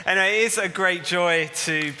Anyway, it is a great joy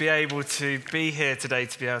to be able to be here today,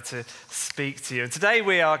 to be able to speak to you. And today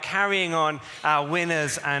we are carrying on our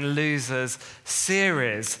Winners and Losers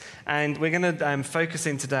series. And we're going to focus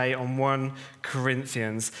in today on 1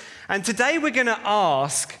 Corinthians. And today we're going to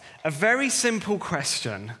ask a very simple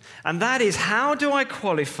question. And that is, how do I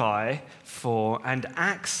qualify for and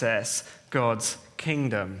access God's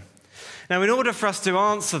kingdom? Now, in order for us to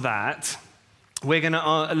answer that, we're going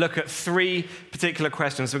to look at 3 particular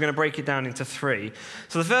questions. We're going to break it down into 3.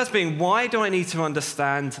 So the first being, why do I need to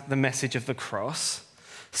understand the message of the cross?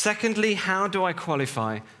 Secondly, how do I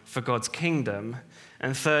qualify for God's kingdom?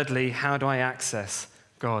 And thirdly, how do I access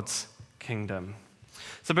God's kingdom?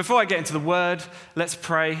 So before I get into the word, let's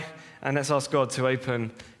pray and let's ask God to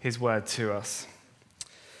open his word to us.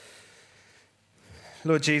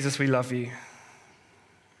 Lord Jesus, we love you.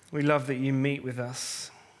 We love that you meet with us.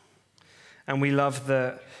 And we love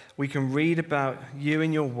that we can read about you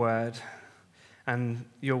in your word, and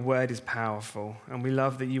your word is powerful. And we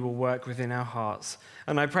love that you will work within our hearts.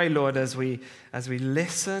 And I pray, Lord, as we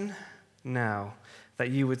listen now, that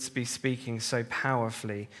you would be speaking so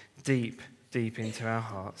powerfully, deep into our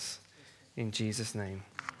hearts. In Jesus' name,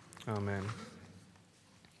 amen.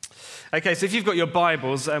 Okay, so if you've got your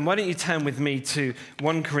Bibles, why don't you turn with me to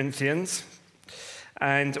 1 Corinthians.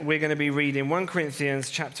 And we're going to be reading 1 Corinthians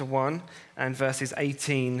chapter 1 and verses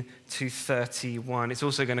 18 to 31. It's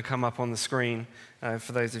also going to come up on the screen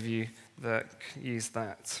for those of you that use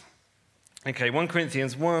that. Okay, 1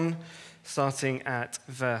 Corinthians 1, starting at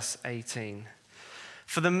verse 18.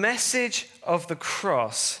 For the message of the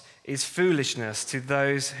cross is foolishness to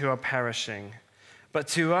those who are perishing, but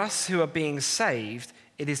to us who are being saved,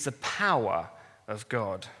 it is the power of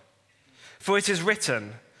God. For it is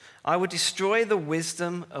written, I will destroy the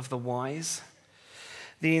wisdom of the wise.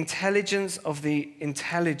 The intelligence of the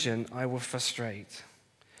intelligent I will frustrate.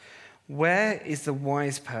 Where is the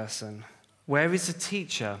wise person? Where is the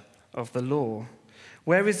teacher of the law?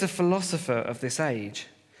 Where is the philosopher of this age?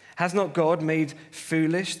 Has not God made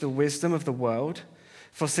foolish the wisdom of the world?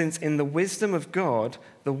 For since in the wisdom of God,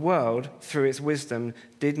 the world, through its wisdom,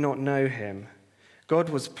 did not know him, God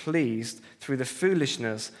was pleased through the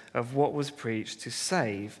foolishness of what was preached to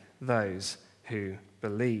save those who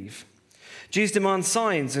believe. Jews demand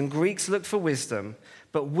signs and Greeks look for wisdom,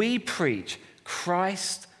 but we preach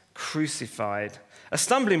Christ crucified, a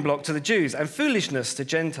stumbling block to the Jews and foolishness to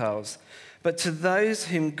Gentiles. But to those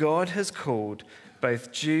whom God has called,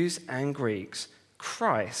 both Jews and Greeks,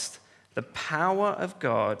 Christ, the power of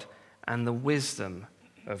God and the wisdom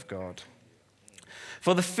of God.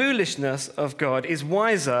 For the foolishness of God is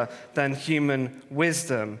wiser than human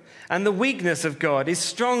wisdom, and the weakness of God is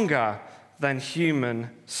stronger than human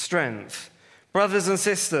strength. Brothers and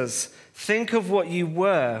sisters, think of what you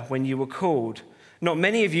were when you were called. Not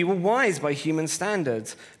many of you were wise by human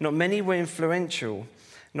standards. Not many were influential.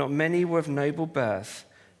 Not many were of noble birth.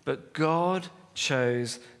 But God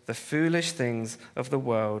chose the foolish things of the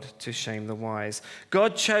world to shame the wise.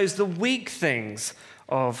 God chose the weak things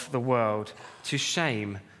of the world to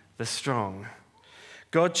shame the strong.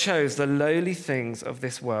 God chose the lowly things of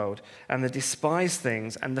this world and the despised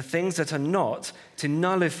things and the things that are not to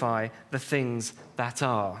nullify the things that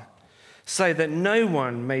are, so that no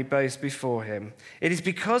one may boast before him. It is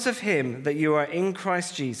because of him that you are in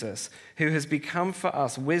Christ Jesus, who has become for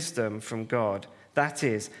us wisdom from God, that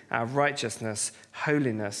is, our righteousness,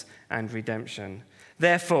 holiness, and redemption.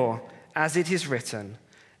 Therefore, as it is written,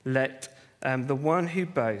 let the one who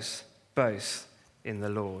boasts in the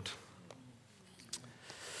Lord.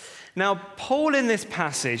 Now, Paul in this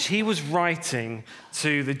passage, he was writing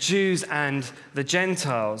to the Jews and the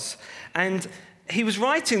Gentiles, and he was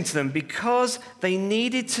writing to them because they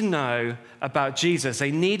needed to know about Jesus.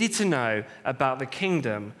 They needed to know about the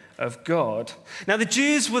kingdom of God. Now, the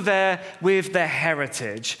Jews were there with their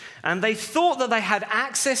heritage, and they thought that they had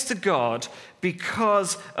access to God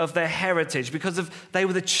because of their heritage, they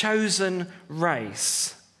were the chosen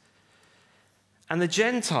race. And the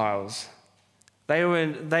Gentiles, Paul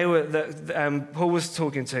was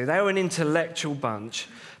talking to, they were an intellectual bunch.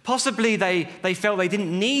 Possibly they felt they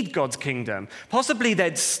didn't need God's kingdom. Possibly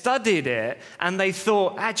they'd studied it and they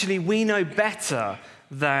thought, actually, we know better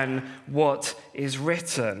than what is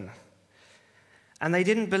written. And they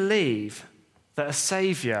didn't believe that a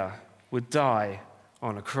savior would die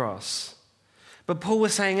on a cross. But Paul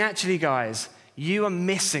was saying, actually, guys, you are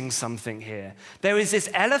missing something here. There is this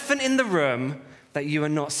elephant in the room that you are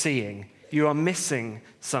not seeing. You are missing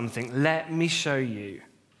something. Let me show you.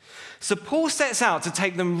 So Paul sets out to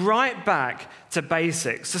take them right back to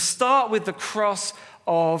basics, to start with the cross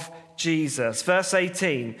of Jesus. Verse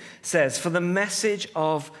 18 says, for the message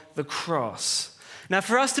of the cross. Now,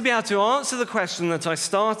 for us to be able to answer the question that I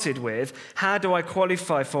started with, how do I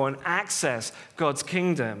qualify for and access God's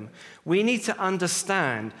kingdom? We need to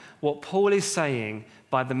understand what Paul is saying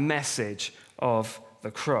by the message of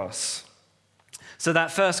the cross. So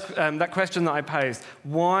that question that I posed,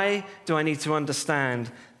 why do I need to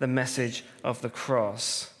understand the message of the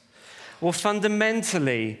cross? Well,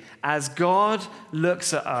 fundamentally, as God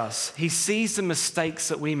looks at us, he sees the mistakes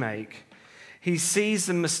that we make. He sees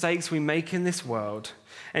the mistakes we make in this world.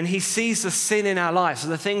 And he sees the sin in our lives, so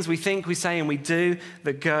the things we think, we say, and we do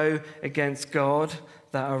that go against God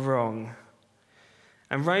that are wrong.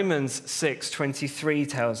 And Romans 6:23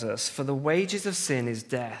 tells us, for the wages of sin is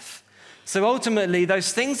death. So ultimately,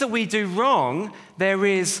 those things that we do wrong, there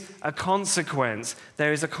is a consequence.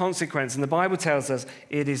 There is a consequence. And the Bible tells us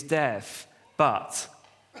it is death. But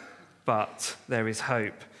there is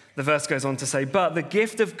hope. The verse goes on to say, but the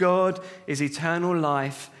gift of God is eternal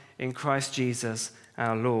life in Christ Jesus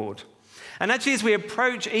our Lord. And actually, as we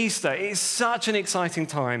approach Easter, it is such an exciting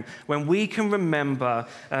time when we can remember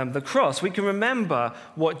the cross. We can remember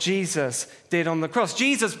what Jesus did on the cross.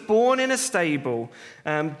 Jesus, born in a stable,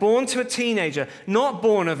 born to a teenager, not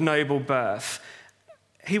born of noble birth.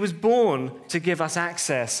 He was born to give us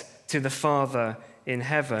access to the Father in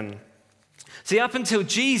heaven. See, up until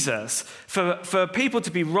Jesus, for people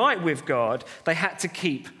to be right with God, they had to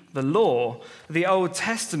keep the law, the Old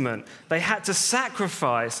Testament. They had to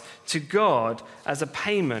sacrifice to God as a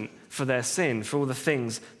payment for their sin, for all the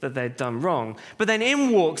things that they'd done wrong. But then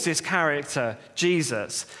in walks this character,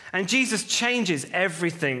 Jesus. And Jesus changes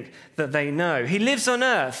everything that they know. He lives on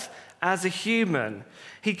earth as a human.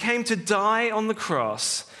 He came to die on the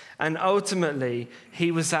cross. And ultimately,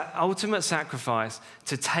 he was that ultimate sacrifice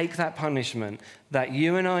to take that punishment that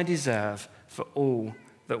you and I deserve for all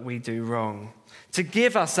that we do wrong, to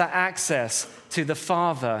give us that access to the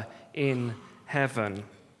Father in heaven.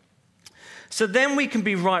 So then we can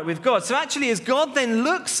be right with God. So actually, as God then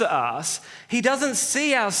looks at us, he doesn't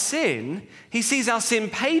see our sin, he sees our sin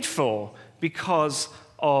paid for because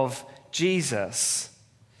of Jesus.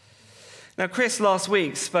 Now, Chris last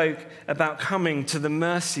week spoke about coming to the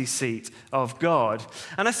mercy seat of God.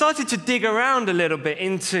 And I started to dig around a little bit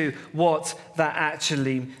into what that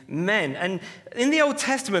actually meant. And in the Old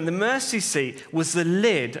Testament, the mercy seat was the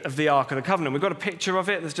lid of the Ark of the Covenant. We've got a picture of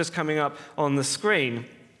it that's just coming up on the screen.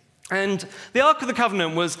 And the Ark of the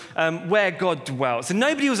Covenant was where God dwelt. So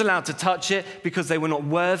nobody was allowed to touch it because they were not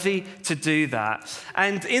worthy to do that.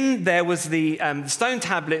 And in there was the stone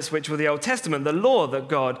tablets, which were the Old Testament, the law that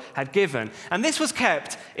God had given. And this was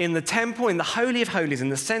kept in the temple, in the Holy of Holies, in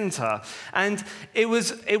the center. And it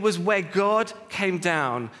was where God came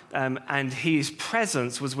down and his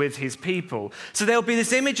presence was with his people. So there would be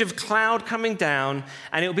this image of cloud coming down,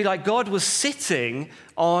 and it would be like God was sitting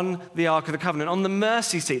on the Ark of the Covenant, on the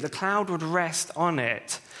mercy seat. The cloud would rest on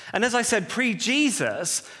it. And as I said,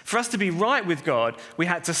 pre-Jesus, for us to be right with God, we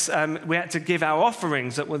had to give our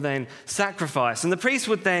offerings that were then sacrificed. And the priest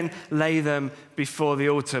would then lay them before the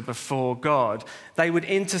altar, before God. They would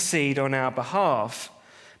intercede on our behalf.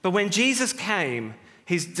 But when Jesus came,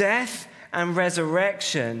 his death and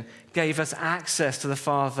resurrection gave us access to the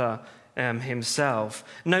Father himself.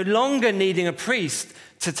 No longer needing a priest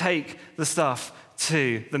to take the stuff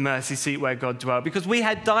to the mercy seat where God dwelt, because we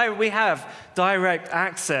have direct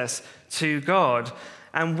access to God,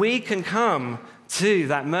 and we can come to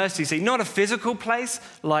that mercy seat. Not a physical place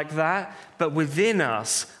like that, but within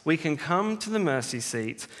us, we can come to the mercy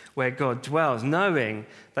seat where God dwells, knowing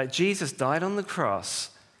that Jesus died on the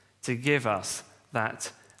cross to give us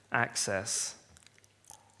that access.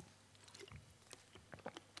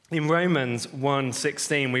 In Romans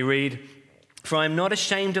 1:16, we read, "For I am not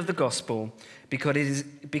ashamed of the gospel, because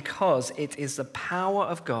it is the power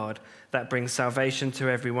of God that brings salvation to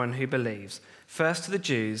everyone who believes, first to the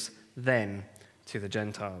Jews, then to the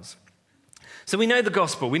Gentiles." So we know the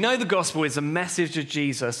gospel. We know the gospel is a message of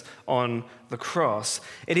Jesus on the cross.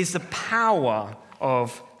 It is the power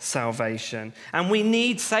of salvation. And we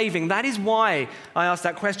need saving. That is why I asked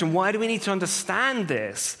that question. Why do we need to understand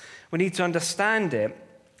this? We need to understand it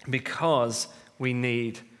because we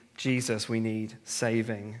need Jesus. We need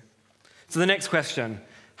saving. So the next question,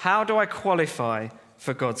 how do I qualify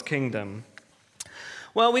for God's kingdom?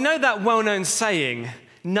 Well, we know that well-known saying,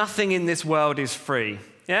 nothing in this world is free.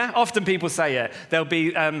 Yeah, often people say it. There'll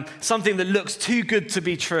be something that looks too good to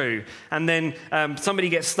be true, and then somebody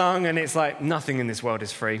gets stung, and it's like, nothing in this world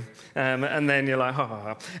is free. And then you're like, ha, ha,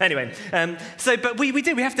 ha. Anyway, but we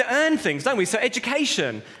have to earn things, don't we? So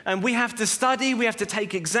education, and we have to study, we have to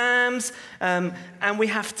take exams, and we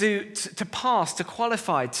have to pass, to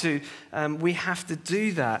qualify, we have to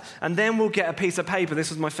do that. And then we'll get a piece of paper.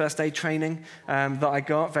 This was my first aid training that I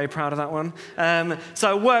got, very proud of that one. So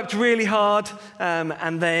I worked really hard,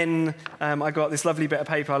 and then I got this lovely bit of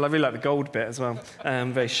paper. I really like the gold bit as well,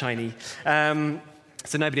 very shiny.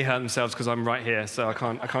 So nobody hurt themselves because I'm right here, so I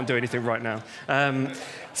can't do anything right now.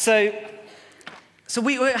 So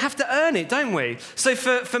we have to earn it, don't we? So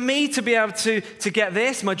for me to be able to get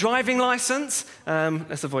this, my driving license,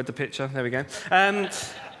 let's avoid the picture, there we go.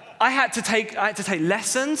 I had to take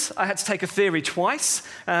lessons. I had to take a theory twice.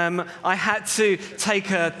 I had to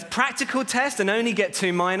take a practical test and only get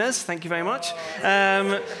 2 minors. Thank you very much.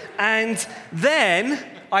 And then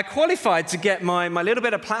I qualified to get my little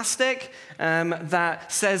bit of plastic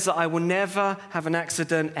that says that I will never have an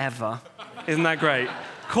accident ever. Isn't that great?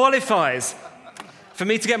 Qualifies. For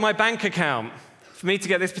me to get my bank account, for me to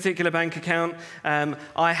get this particular bank account,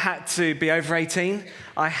 I had to be over 18.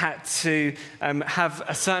 I had to have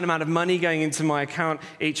a certain amount of money going into my account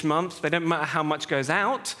each month. They don't matter how much goes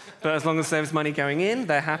out, but as long as there's money going in,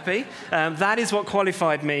 they're happy. That is what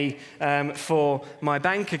qualified me for my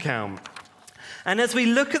bank account. And as we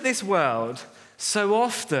look at this world, so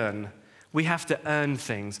often we have to earn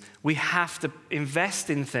things. We have to invest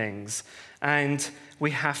in things, and we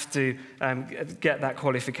have to get that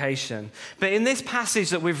qualification. But in this passage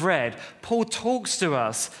that we've read, Paul talks to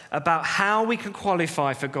us about how we can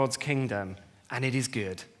qualify for God's kingdom, and it is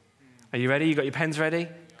good. Are you ready? You got your pens ready?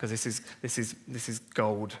 Because this is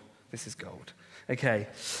gold. This is gold. Okay.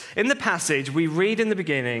 In the passage, we read in the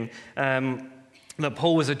beginning that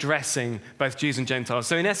Paul was addressing both Jews and Gentiles.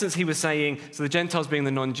 So in essence, he was saying, so the Gentiles being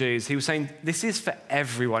the non-Jews, he was saying this is for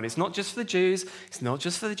everyone. It's not just for the Jews, it's not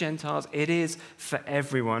just for the Gentiles, it is for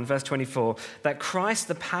everyone. Verse 24, that Christ,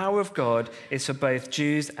 the power of God, is for both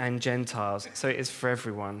Jews and Gentiles. So it is for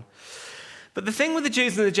everyone. But the thing with the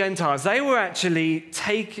Jews and the Gentiles, they were actually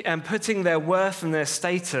putting their worth and their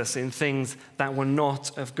status in things that were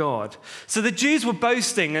not of God. So the Jews were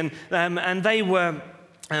boasting and they were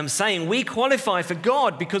saying, we qualify for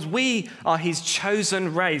God because we are his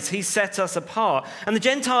chosen race. He set us apart. And the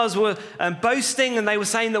Gentiles were boasting, and they were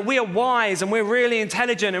saying that we are wise and we're really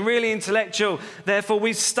intelligent and really intellectual. Therefore,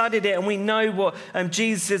 we've studied it and we know what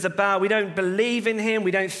Jesus is about. We don't believe in him.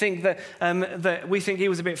 We don't think that we think he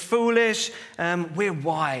was a bit foolish. We're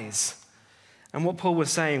wise. And what Paul was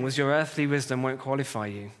saying was your earthly wisdom won't qualify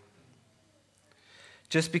you.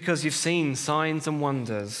 Just because you've seen signs and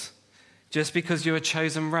wonders, just because you're a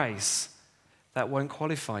chosen race, that won't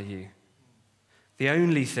qualify you. The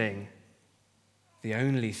only thing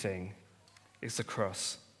is the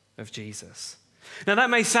cross of Jesus. Now that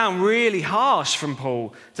may sound really harsh from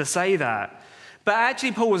Paul to say that, but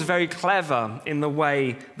actually Paul was very clever in the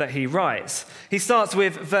way that he writes. He starts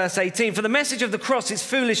with verse 18, for the message of the cross is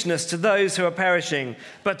foolishness to those who are perishing,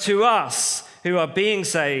 but to us who are being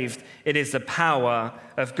saved, it is the power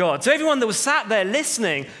of God. So everyone that was sat there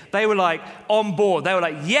listening, they were like on board. They were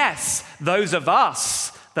like, yes, those of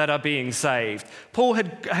us that are being saved. Paul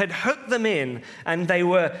had hooked them in, and they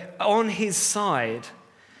were on his side.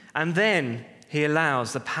 And then he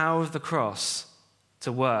allows the power of the cross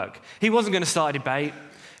to work. He wasn't going to start a debate.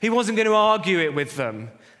 He wasn't going to argue it with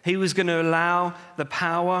them. He was going to allow the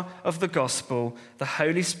power of the gospel, the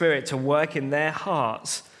Holy Spirit, to work in their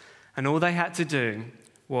hearts. And all they had to do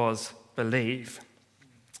was believe.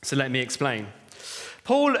 So let me explain.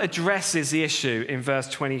 Paul addresses the issue in verse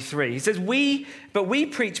 23. He says, we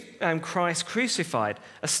preach Christ crucified,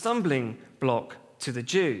 a stumbling block to the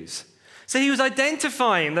Jews. So he was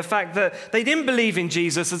identifying the fact that they didn't believe in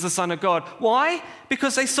Jesus as the Son of God. Why?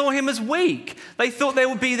 Because they saw him as weak. They thought there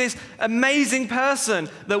would be this amazing person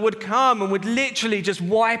that would come and would literally just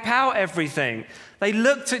wipe out everything. They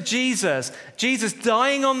looked at Jesus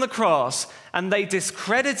dying on the cross, and they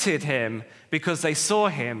discredited him because they saw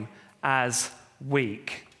him as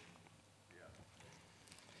weak.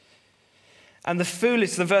 And the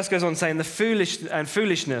verse goes on saying,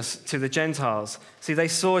 foolishness to the Gentiles. See, they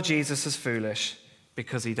saw Jesus as foolish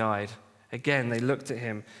because he died. Again, they looked at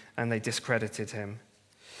him and they discredited him.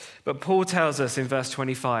 But Paul tells us in verse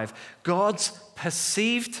 25, God's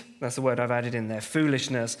perceived, that's the word I've added in there,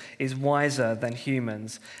 foolishness is wiser than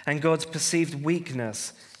humans, and God's perceived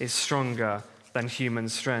weakness is stronger than human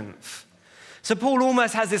strength. So Paul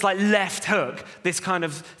almost has this like left hook, this kind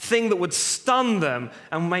of thing that would stun them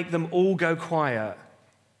and make them all go quiet.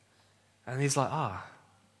 And he's like,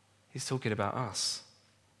 he's talking about us.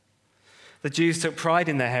 The Jews took pride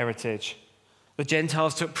in their heritage. The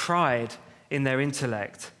Gentiles took pride in their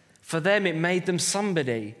intellect. For them, it made them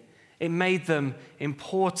somebody. It made them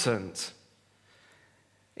important.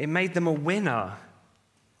 It made them a winner.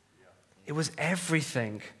 It was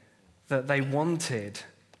everything that they wanted.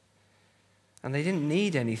 And they didn't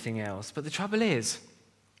need anything else. But the trouble is,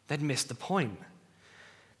 they'd missed the point.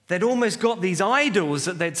 They'd almost got these idols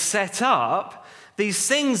that they'd set up, these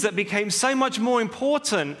things that became so much more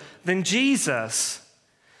important than Jesus.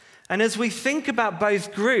 And as we think about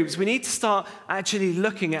both groups, we need to start actually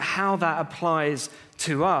looking at how that applies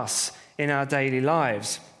to us in our daily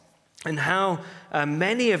lives, and how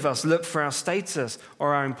many of us look for our status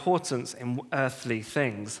or our importance in earthly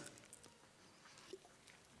things.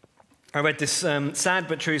 I read this sad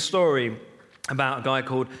but true story about a guy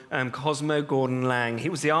called Cosmo Gordon Lang. He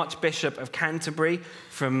was the Archbishop of Canterbury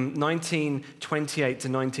from 1928 to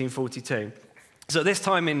 1942. So at this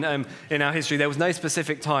time in our history, there was no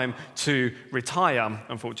specific time to retire,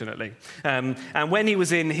 unfortunately. And when he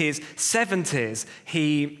was in his 70s,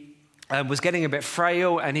 he was getting a bit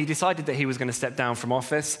frail, and he decided that he was going to step down from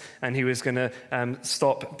office, and he was going to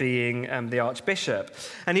stop being the Archbishop.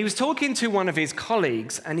 And he was talking to one of his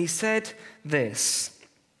colleagues, and he said this.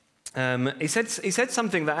 He said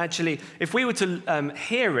something that actually, if we were to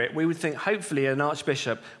hear it, we would think hopefully an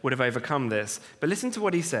archbishop would have overcome this. But listen to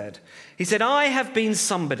what he said. He said, "I have been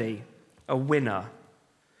somebody, a winner.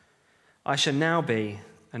 I shall now be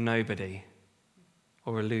a nobody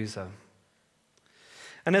or a loser."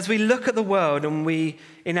 And as we look at the world and we,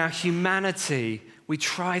 in our humanity, we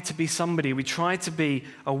try to be somebody, we try to be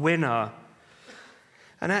a winner.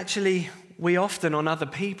 And actually, we often, on other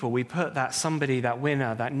people, we put that somebody, that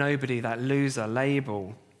winner, that nobody, that loser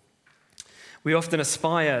label. We often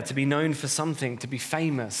aspire to be known for something, to be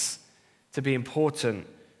famous, to be important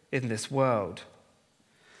in this world.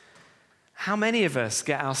 How many of us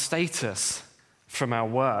get our status from our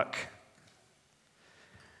work?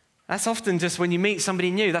 That's often just when you meet somebody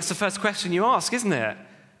new, that's the first question you ask, isn't it?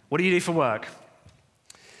 What do you do for work?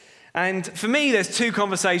 And for me, there's two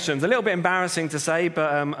conversations. A little bit embarrassing to say,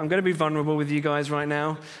 but I'm going to be vulnerable with you guys right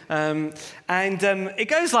now. It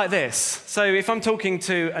goes like this. So if I'm talking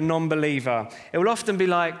to a non-believer, it will often be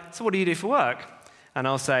like, "So what do you do for work?" And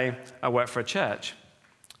I'll say, "I work for a church."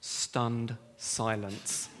 Stunned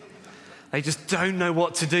silence. They just don't know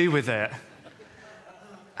what to do with it.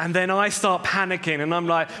 And then I start panicking, and I'm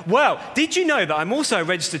like, "Well, did you know that I'm also a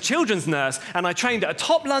registered children's nurse, and I trained at a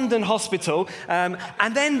top London hospital?" And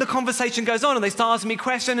then the conversation goes on, and they start asking me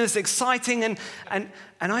questions, and it's exciting, and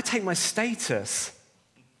I take my status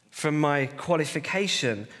from my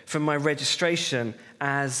qualification, from my registration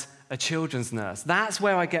as a children's nurse. That's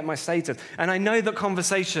where I get my status. And I know that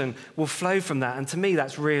conversation will flow from that, and to me,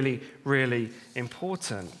 that's really, really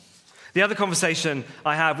important. The other conversation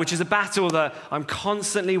I have, which is a battle that I'm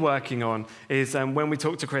constantly working on, is when we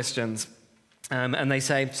talk to Christians and they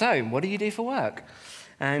say, "So, what do you do for work?"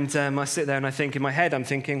 And I sit there and I think in my head, I'm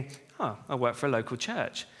thinking, I work for a local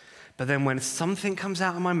church. But then when something comes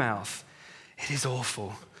out of my mouth, it is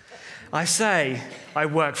awful. I say, "I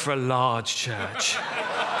work for a large church.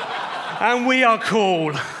 And we are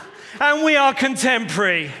cool. And we are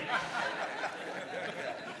contemporary."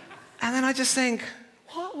 And then I just think,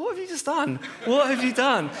 What have you just done? What have you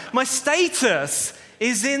done? My status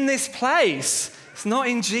is in this place. It's not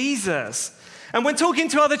in Jesus. And when talking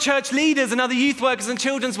to other church leaders and other youth workers and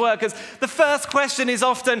children's workers, the first question is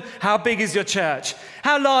often, "How big is your church?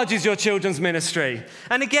 How large is your children's ministry?"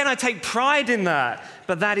 And again, I take pride in that,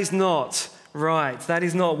 but that is not right. That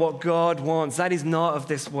is not what God wants. That is not of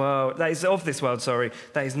this world. That is of this world, sorry.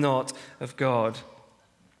 That is not of God.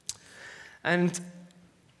 And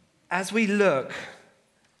as we look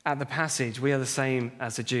at the passage, we are the same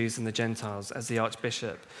as the Jews and the Gentiles, as the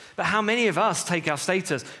Archbishop. But how many of us take our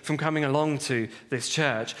status from coming along to this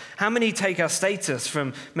church? How many take our status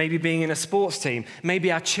from maybe being in a sports team,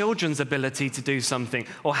 maybe our children's ability to do something,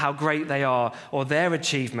 or how great they are, or their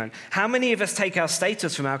achievement? How many of us take our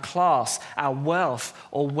status from our class, our wealth,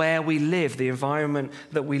 or where we live, the environment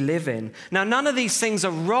that we live in? Now, none of these things are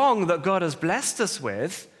wrong that God has blessed us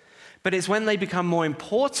with, but it's when they become more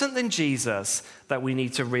important than Jesus that we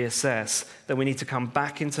need to reassess, that we need to come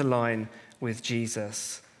back into line with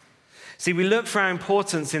Jesus. See, we look for our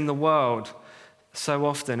importance in the world so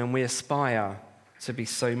often, and we aspire to be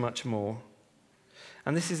so much more.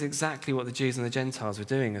 And this is exactly what the Jews and the Gentiles were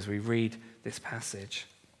doing as we read this passage.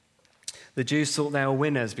 The Jews thought they were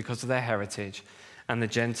winners because of their heritage, and the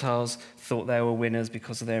Gentiles thought they were winners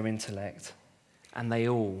because of their intellect. And they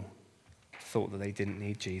all thought that they didn't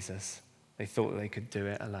need Jesus. They thought they could do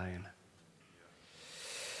it alone.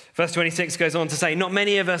 Verse 26 goes on to say, not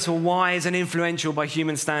many of us were wise and influential by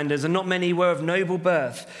human standards, and not many were of noble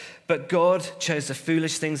birth, but God chose the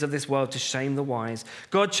foolish things of this world to shame the wise.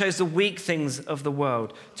 God chose the weak things of the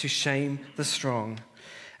world to shame the strong.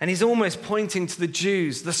 And he's almost pointing to the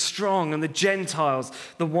Jews, the strong, and the Gentiles,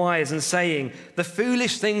 the wise, and saying, the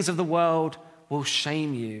foolish things of the world will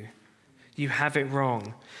shame you. You have it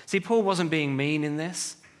wrong. See, Paul wasn't being mean in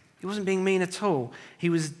this. He wasn't being mean at all.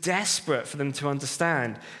 He was desperate for them to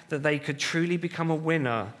understand that they could truly become a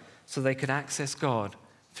winner so they could access God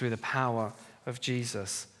through the power of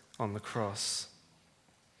Jesus on the cross.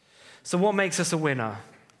 So what makes us a winner?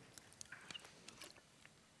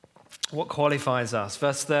 What qualifies us?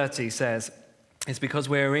 Verse 30 says, it's because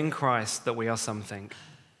we're in Christ that we are something.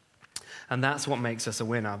 And that's what makes us a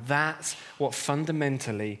winner. That's what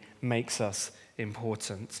fundamentally makes us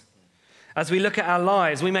important. As we look at our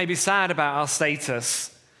lives, we may be sad about our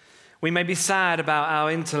status. We may be sad about our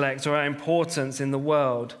intellect or our importance in the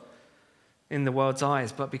world, in the world's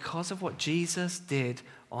eyes. But because of what Jesus did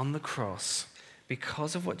on the cross, in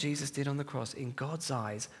God's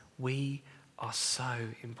eyes, we are so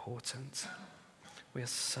important. We are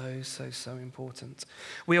so, so, so important.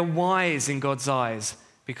 We are wise in God's eyes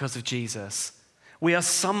because of Jesus. We are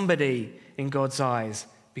somebody in God's eyes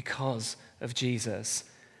because of Jesus.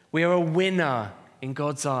 We are a winner in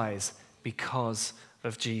God's eyes because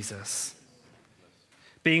of Jesus.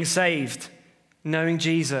 Being saved, knowing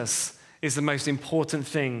Jesus, is the most important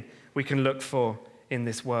thing we can look for in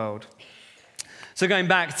this world. So going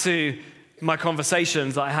back to my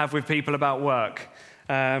conversations that I have with people about work,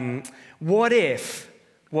 what if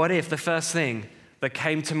the first thing that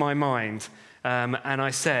came to my mind, and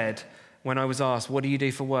I said, when I was asked, what do you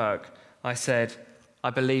do for work? I said, I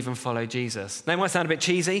believe and follow Jesus. That might sound a bit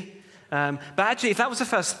cheesy, but actually, if that was the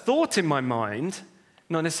first thought in my mind,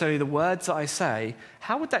 not necessarily the words that I say,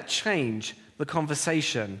 how would that change the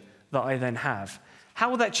conversation that I then have? How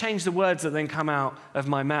would that change the words that then come out of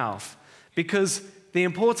my mouth? Because the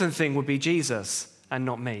important thing would be Jesus and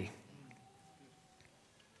not me.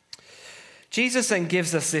 Jesus then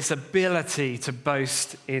gives us this ability to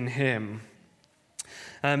boast in him.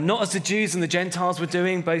 Not as the Jews and the Gentiles were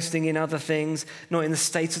doing, boasting in other things, not in the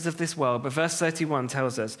status of this world, but verse 31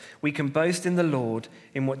 tells us we can boast in the Lord,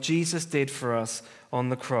 in what Jesus did for us on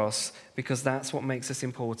the cross, because that's what makes us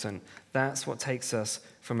important. That's what takes us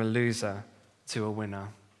from a loser to a winner.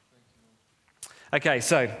 Okay,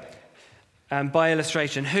 so by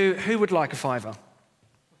illustration, who would like a fiver?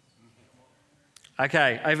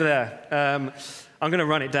 Okay, over there. I'm going to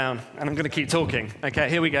run it down, and I'm going to keep talking. Okay,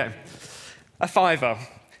 here we go. A fiver.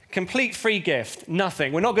 Complete free gift.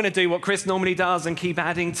 Nothing. We're not going to do what Chris normally does and keep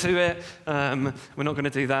adding to it. We're not going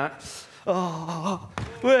to do that. Oh,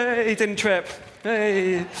 he didn't trip.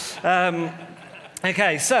 Hey.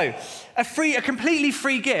 Okay, so a completely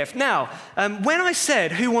free gift. Now, when I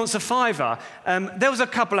said, who wants a fiver, there was a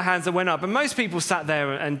couple of hands that went up, and most people sat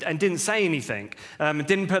there and didn't say anything,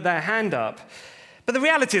 didn't put their hand up. But the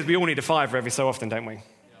reality is we all need a fiver every so often, don't we?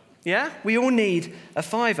 Yeah? We all need a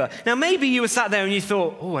fiver. Now, maybe you were sat there and you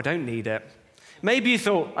thought, oh, I don't need it. Maybe you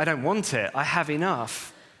thought, I don't want it. I have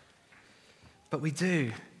enough. But we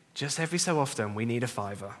do. Just every so often, we need a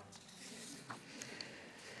fiver.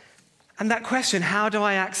 And that question, how do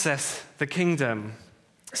I access the kingdom?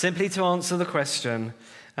 Simply to answer the question,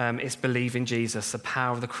 is believe in Jesus, the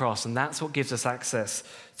power of the cross. And that's what gives us access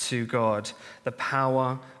to God, the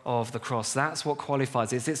power of the cross. That's what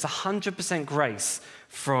qualifies it. It's 100% grace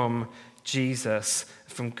from Jesus,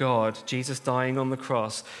 from God, Jesus dying on the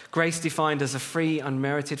cross. Grace defined as a free,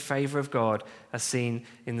 unmerited favor of God as seen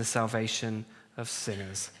in the salvation of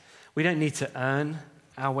sinners. We don't need to earn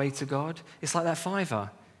our way to God. It's like that fiver.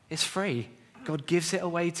 It's free. God gives it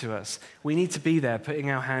away to us. We need to be there,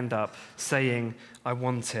 putting our hand up, saying, I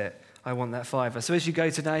want it. I want that fiver. So as you go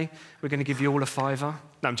today, we're going to give you all a fiver.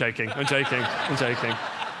 No, I'm joking. I'm joking.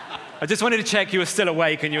 I just wanted to check you were still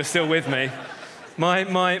awake and you were still with me. My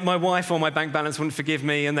wife or my bank balance wouldn't forgive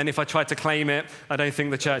me, and then if I tried to claim it, I don't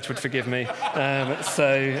think the church would forgive me.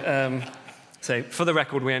 So for the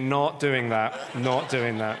record, we are not doing that. Not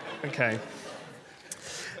doing that. Okay.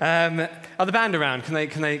 Are the band around? Can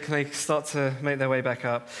they start to make their way back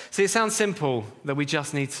up? See, it sounds simple that we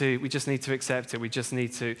just need to accept it. We just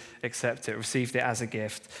need to accept it, receive it as a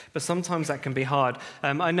gift. But sometimes that can be hard.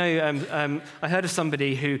 I know I heard of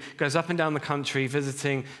somebody who goes up and down the country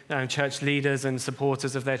visiting church leaders and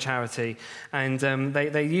supporters of their charity, and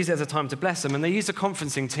they use it as a time to bless them. And they use a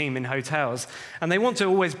conferencing team in hotels, and they want to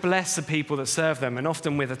always bless the people that serve them, and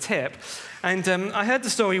often with a tip. And I heard the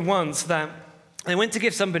story once that They went to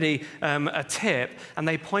give somebody a tip, and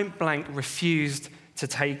they point blank refused to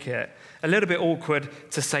take it. A little bit awkward,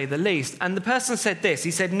 to say the least. And the person said this.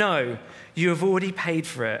 He said, "No, you have already paid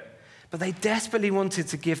for it." But they desperately wanted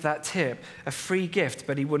to give that tip, a free gift,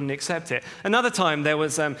 but he wouldn't accept it. Another time, there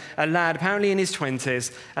was a lad, apparently in his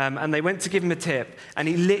 20s, and they went to give him a tip, and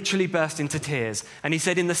he literally burst into tears. And he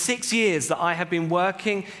said, "In the 6 years that I have been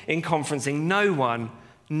working in conferencing,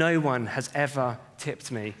 no one has ever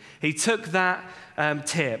tipped me." He took that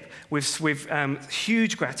tip with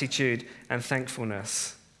huge gratitude and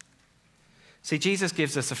thankfulness. See, Jesus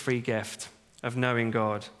gives us a free gift of knowing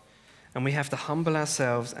God. And we have to humble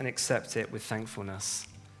ourselves and accept it with thankfulness.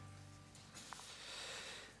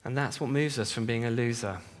 And that's what moves us from being a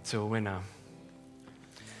loser to a winner.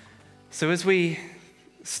 So as we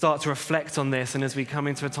start to reflect on this and as we come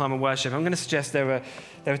into a time of worship, I'm going to suggest there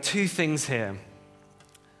are two things here,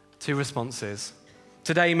 two responses.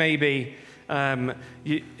 Today maybe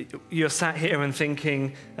you're sat here and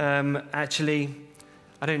thinking, actually,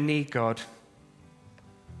 I don't need God.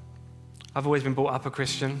 I've always been brought up a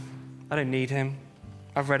Christian. I don't need him.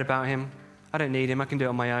 I've read about him. I don't need him. I can do it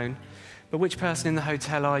on my own. But which person in the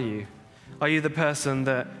hotel are you? Are you the person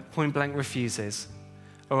that point blank refuses?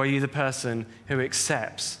 Or are you the person who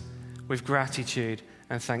accepts with gratitude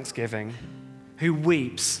and thanksgiving? Who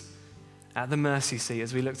weeps at the mercy seat,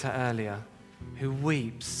 as we looked at earlier? Who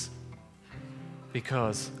weeps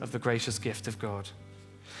because of the gracious gift of God?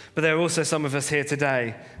 But there are also some of us here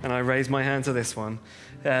today, and I raise my hand to this one,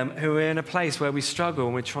 who are in a place where we struggle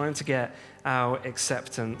and we're trying to get our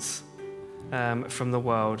acceptance from the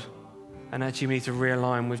world. And actually we need to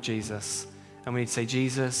realign with Jesus. And we need to say,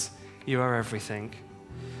 "Jesus, you are everything."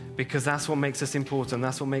 Because that's what makes us important.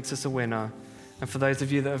 That's what makes us a winner. And for those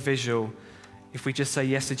of you that are visual, if we just say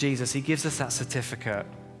yes to Jesus, he gives us that certificate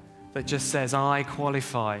that just says, "I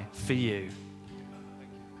qualify for you."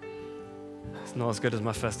 It's not as good as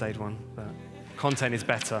my first aid one, but content is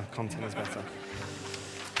better. Content is better.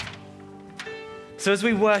 So as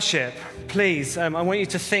we worship, please, I want you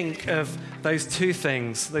to think of those two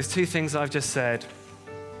things that I've just said,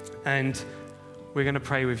 and we're going to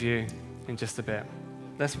pray with you in just a bit.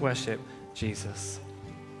 Let's worship Jesus.